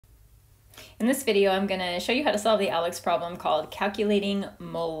In this video, I'm going to show you how to solve the ALEKS problem called calculating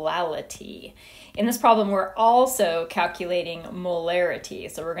molality. In this problem, we're also calculating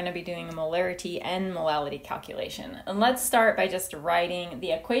molarity. So we're going to be doing a molarity and molality calculation. And let's start by just writing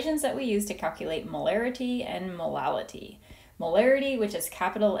the equations that we use to calculate molarity and molality. Molarity, which is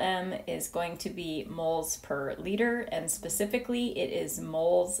capital M, is going to be moles per liter, and specifically it is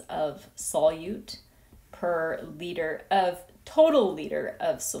moles of solute per liter of total liter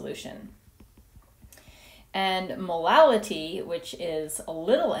of solution. And molality, which is a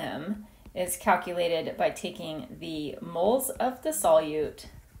little m, is calculated by taking the moles of the solute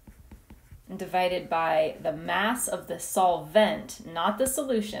divided by the mass of the solvent, not the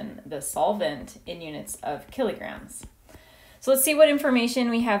solution, the solvent, in units of kilograms. So let's see what information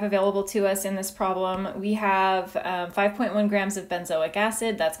we have available to us in this problem. We have 5.1 grams of benzoic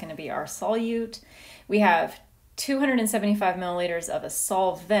acid. That's going to be our solute. We have 275 milliliters of a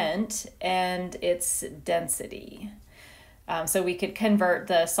solvent and its density. So we could convert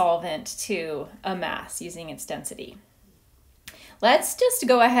the solvent to a mass using its density. Let's just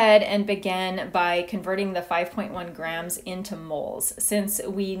go ahead and begin by converting the 5.1 grams into moles, since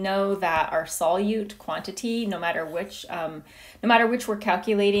we know that our solute quantity, no matter which we're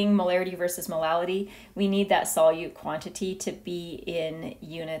calculating, molarity versus molality, we need that solute quantity to be in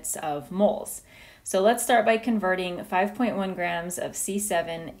units of moles. So let's start by converting 5.1 grams of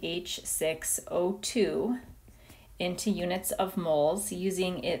C7H6O2 into units of moles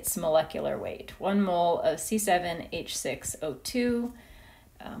using its molecular weight. 1 mole of C7H6O2.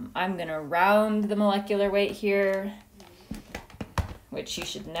 I'm going to round the molecular weight here, which you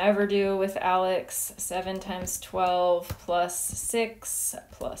should never do with ALEKS. 7 times 12 plus 6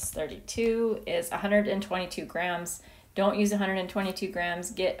 plus 32 is 122 grams. Don't use 122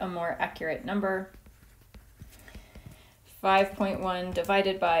 grams, get a more accurate number. 5.1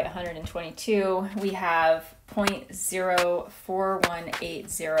 divided by 122, we have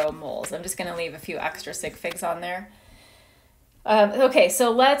 0.04180 moles. I'm just going to leave a few extra sig figs on there. Okay,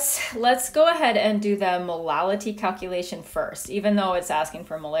 so let's go ahead and do the molality calculation first, even though it's asking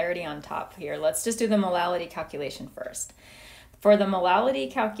for molarity on top here. Let's just do the molality calculation first. For the molality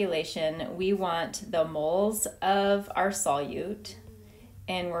calculation, we want the moles of our solute,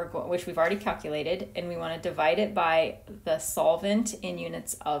 and which we've already calculated, and we want to divide it by the solvent in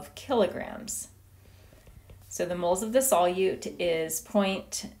units of kilograms. So the moles of the solute is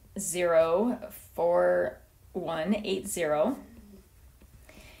 0.04180.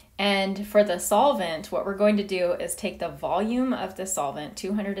 And for the solvent, what we're going to do is take the volume of the solvent,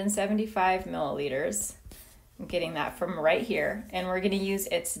 275 milliliters, I'm getting that from right here, and we're going to use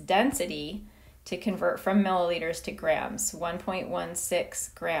its density to convert from milliliters to grams,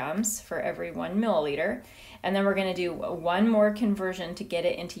 1.16 grams for every 1 milliliter. And then we're going to do one more conversion to get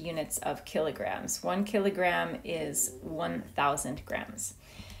it into units of kilograms. 1 kilogram is 1,000 grams.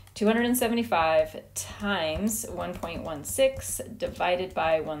 275 times 1.16 divided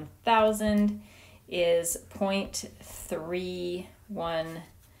by 1,000 is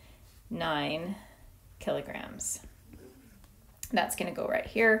 0.319 kilograms. That's going to go right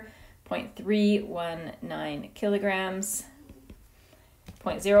here. 0.319 kilograms.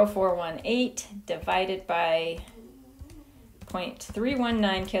 0.0418 divided by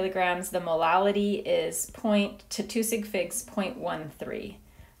 0.319 kilograms. The molality is 2 sig figs 0.13,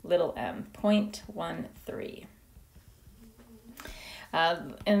 little m, 0.13.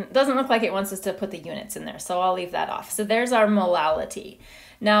 And it doesn't look like it wants us to put the units in there, so I'll leave that off. So there's our molality.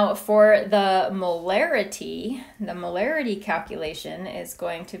 Now for the molarity calculation is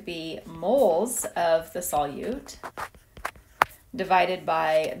going to be moles of the solute divided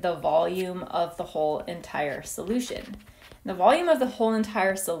by the volume of the whole entire solution. The volume of the whole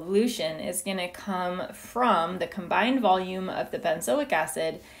entire solution is going to come from the combined volume of the benzoic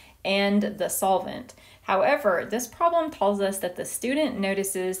acid and the solvent. However, this problem tells us that the student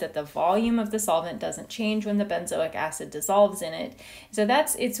notices that the volume of the solvent doesn't change when the benzoic acid dissolves in it. So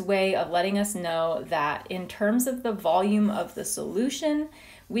that's its way of letting us know that in terms of the volume of the solution,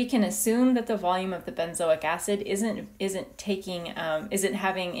 we can assume that the volume of the benzoic acid isn't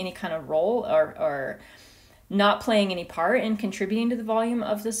having any kind of role or not playing any part in contributing to the volume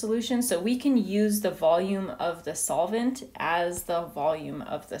of the solution. So we can use the volume of the solvent as the volume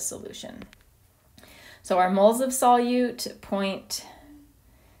of the solution. So our moles of solute,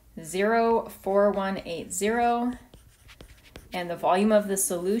 0.04180, and the volume of the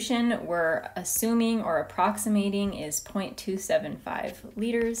solution we're assuming or approximating is 0.275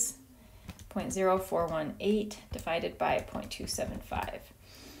 liters. 0.0418 divided by 0.275.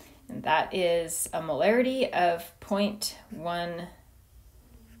 And that is a molarity of 0.15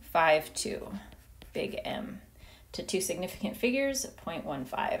 0.52, big M, to two significant figures,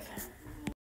 0.15.